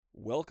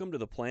Welcome to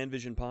the Plan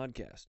Vision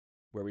Podcast,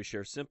 where we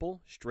share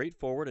simple,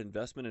 straightforward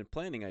investment and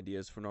planning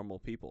ideas for normal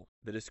people.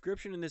 The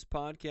description in this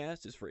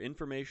podcast is for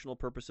informational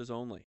purposes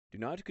only. Do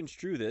not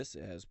construe this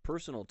as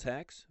personal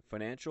tax,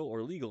 financial,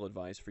 or legal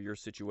advice for your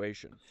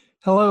situation.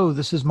 Hello,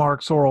 this is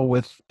Mark Sorrell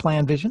with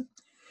Plan Vision.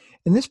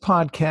 In this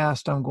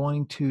podcast, I'm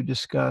going to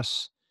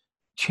discuss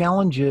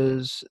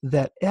challenges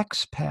that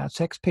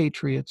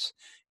expatriates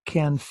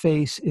can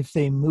face if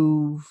they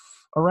move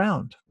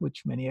around,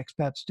 which many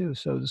expats do.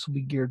 So this will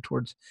be geared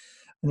towards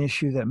an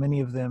issue that many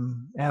of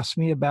them ask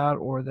me about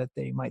or that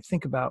they might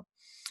think about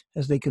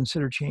as they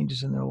consider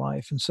changes in their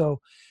life. And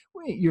so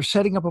you're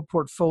setting up a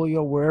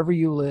portfolio wherever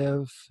you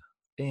live,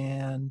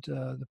 and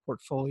the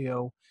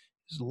portfolio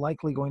is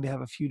likely going to have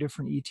a few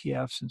different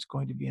ETFs. And it's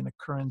going to be in a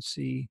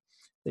currency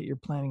that you're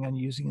planning on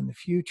using in the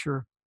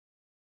future.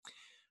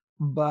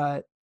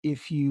 But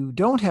if you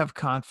don't have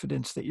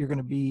confidence that you're going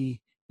to be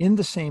in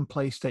the same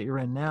place that you're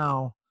in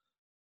now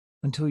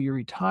until you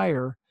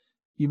retire,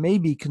 you may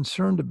be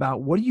concerned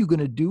about what are you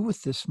going to do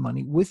with this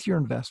money, with your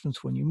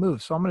investments when you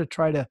move. So I'm going to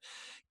try to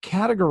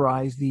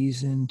categorize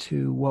these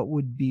into what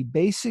would be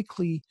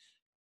basically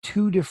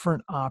two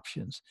different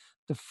options.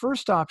 The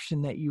first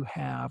option that you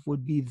have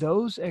would be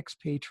those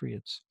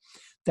expatriates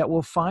that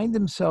will find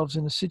themselves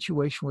in a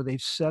situation where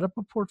they've set up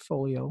a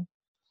portfolio.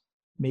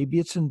 Maybe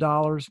it's in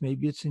dollars,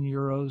 maybe it's in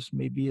euros,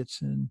 maybe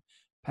it's in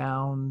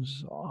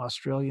pounds,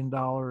 Australian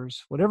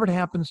dollars, whatever it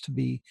happens to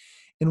be.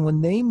 And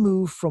when they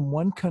move from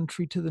one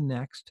country to the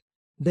next,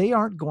 they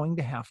aren't going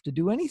to have to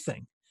do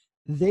anything.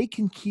 They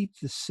can keep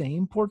the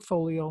same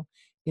portfolio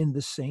in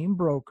the same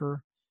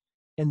broker,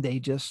 and they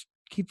just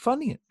keep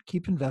funding it,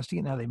 keep investing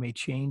it. Now, they may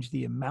change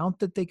the amount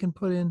that they can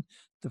put in,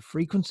 the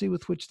frequency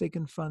with which they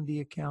can fund the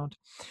account,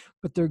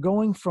 but they're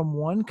going from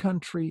one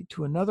country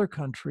to another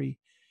country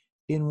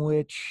in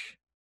which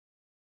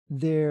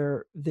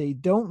they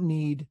don't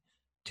need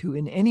to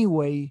in any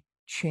way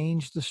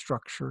change the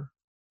structure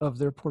of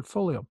their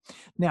portfolio.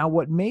 Now,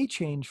 what may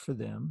change for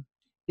them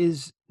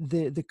is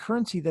the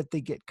currency that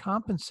they get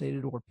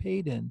compensated or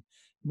paid in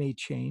may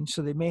change.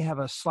 So they may have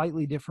a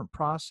slightly different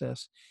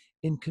process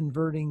in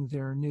converting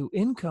their new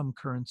income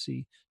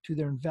currency to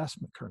their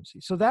investment currency.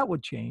 So that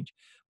would change.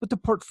 But the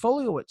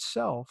portfolio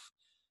itself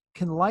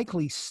can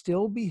likely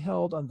still be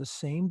held on the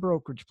same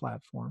brokerage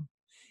platform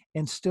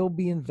and still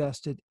be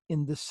invested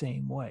in the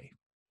same way.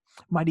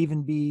 Might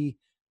even be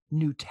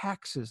new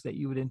taxes that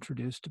you would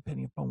introduce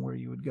depending upon where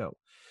you would go.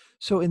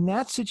 So in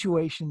that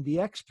situation, the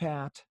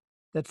expat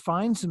that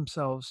finds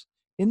themselves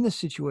in the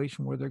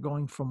situation where they're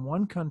going from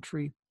one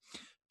country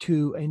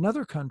to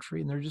another country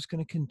and they're just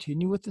going to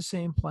continue with the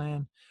same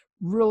plan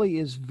really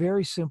is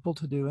very simple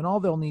to do. And all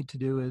they'll need to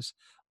do is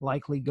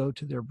likely go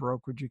to their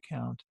brokerage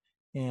account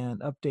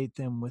and update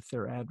them with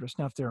their address.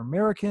 Now, if they're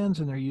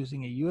Americans and they're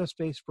using a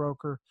US-based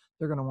broker,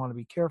 they're going to want to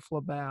be careful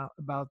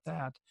about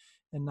that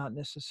and not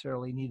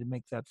necessarily need to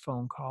make that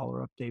phone call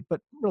or update. But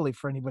really,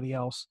 for anybody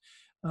else,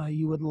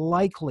 you would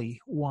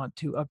likely want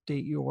to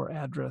update your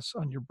address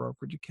on your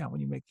brokerage account when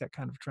you make that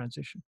kind of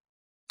transition.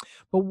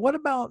 But what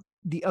about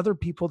the other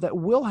people that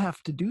will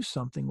have to do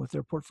something with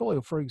their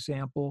portfolio? For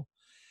example,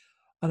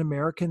 an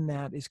American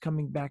that is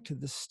coming back to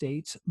the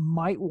States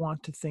might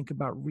want to think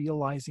about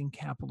realizing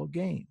capital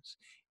gains.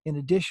 In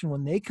addition,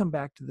 when they come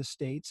back to the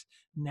States,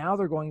 now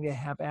they're going to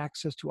have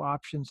access to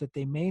options that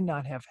they may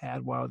not have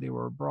had while they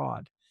were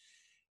abroad.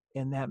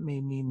 And that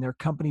may mean their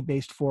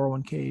company-based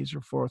 401ks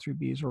or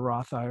 403bs or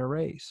Roth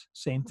IRAs.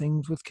 Same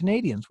things with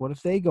Canadians. What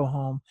if they go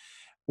home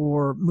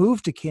or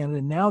move to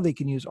Canada? Now they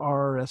can use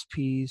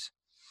RRSPs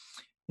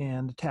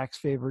and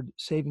tax-favored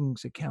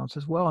savings accounts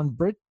as well. And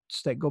Brits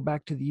that go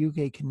back to the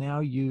UK can now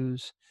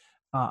use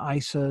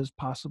ISAs,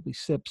 possibly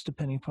SIPs,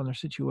 depending upon their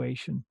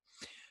situation.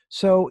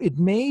 So it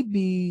may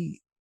be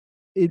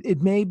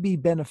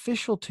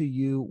beneficial to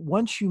you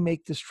once you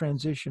make this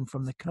transition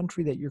from the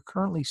country that you're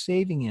currently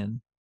saving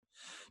in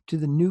to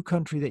the new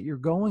country that you're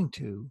going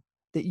to,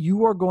 that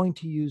you are going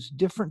to use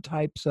different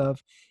types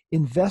of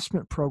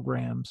investment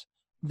programs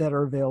that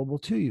are available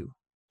to you.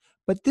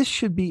 But this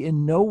should be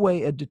in no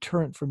way a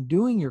deterrent from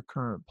doing your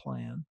current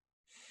plan.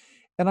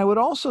 And I would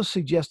also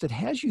suggest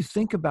that as you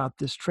think about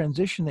this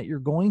transition that you're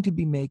going to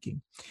be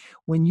making,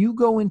 when you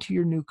go into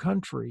your new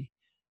country,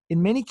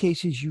 in many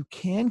cases, you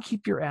can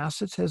keep your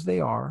assets as they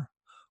are,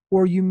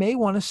 or you may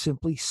want to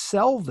simply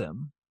sell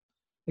them.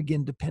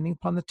 Again, depending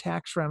upon the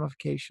tax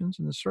ramifications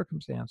and the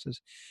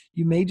circumstances,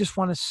 you may just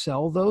want to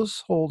sell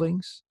those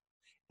holdings.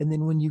 And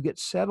then when you get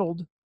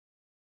settled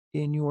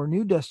in your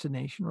new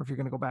destination, or if you're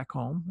going to go back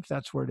home, if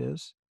that's where it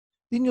is,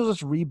 then you'll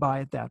just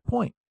rebuy at that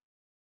point.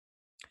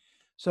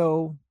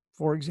 So,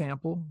 for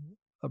example,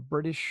 a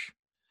British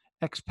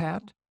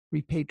expat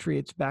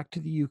repatriates back to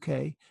the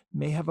UK,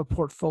 may have a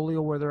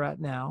portfolio where they're at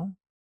now,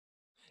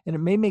 and it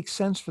may make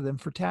sense for them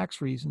for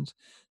tax reasons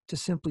to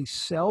simply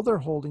sell their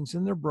holdings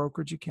in their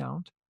brokerage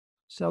account,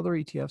 sell their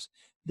ETFs.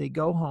 They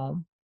go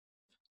home.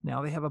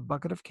 Now they have a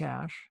bucket of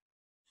cash,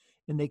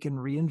 and they can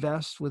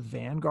reinvest with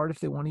Vanguard if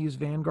they want to use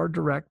Vanguard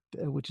Direct,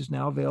 which is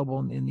now available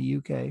in the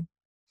UK,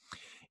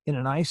 in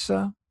an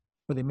ISA,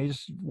 or they may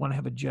just want to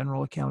have a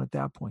general account at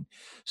that point.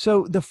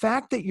 So the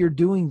fact that you're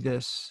doing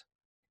this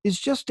is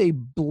just a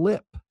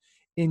blip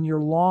in your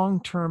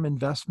long-term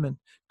investment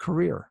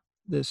career,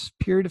 this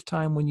period of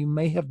time when you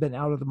may have been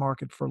out of the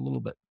market for a little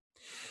bit.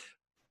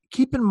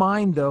 Keep in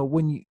mind, though,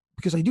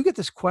 because I do get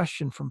this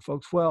question from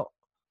folks, well,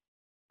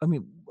 I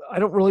mean, I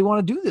don't really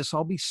want to do this.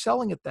 I'll be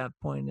selling at that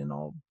point and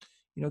I'll,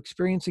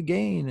 experience a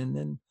gain. And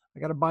then I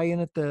got to buy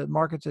in at the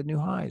markets at new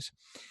highs.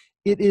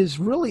 It is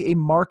really a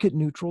market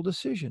neutral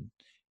decision.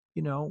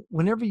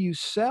 Whenever you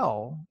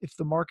sell, if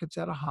the market's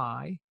at a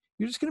high,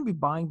 you're just going to be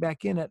buying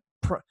back in at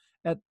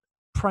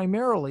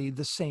primarily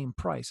the same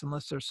price,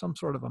 unless there's some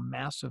sort of a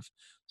massive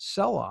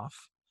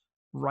sell-off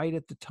right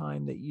at the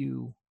time that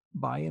you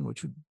buy in,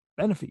 which would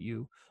benefit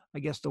you. I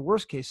guess the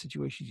worst case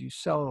situation is you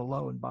sell at a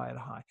low and buy at a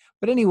high.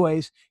 But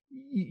anyways,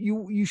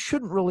 you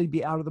shouldn't really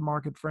be out of the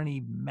market for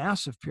any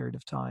massive period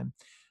of time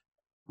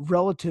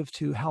relative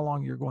to how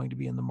long you're going to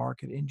be in the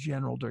market in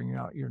general during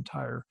your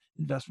entire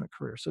investment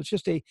career. So it's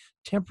just a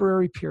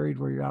temporary period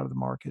where you're out of the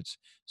markets.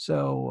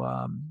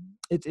 So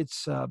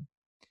it's a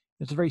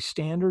very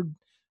standard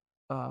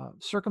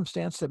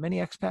circumstance that many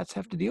expats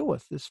have to deal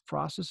with, this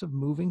process of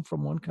moving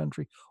from one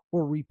country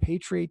or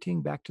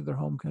repatriating back to their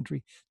home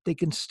country. They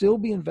can still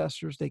be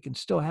investors. They can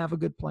still have a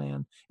good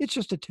plan. It's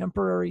just a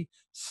temporary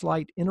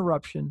slight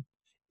interruption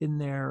in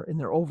their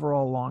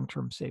overall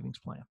long-term savings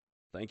plan.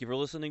 Thank you for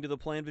listening to the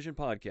Plan Vision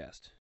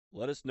podcast.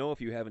 Let us know if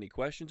you have any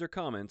questions or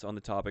comments on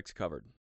the topics covered.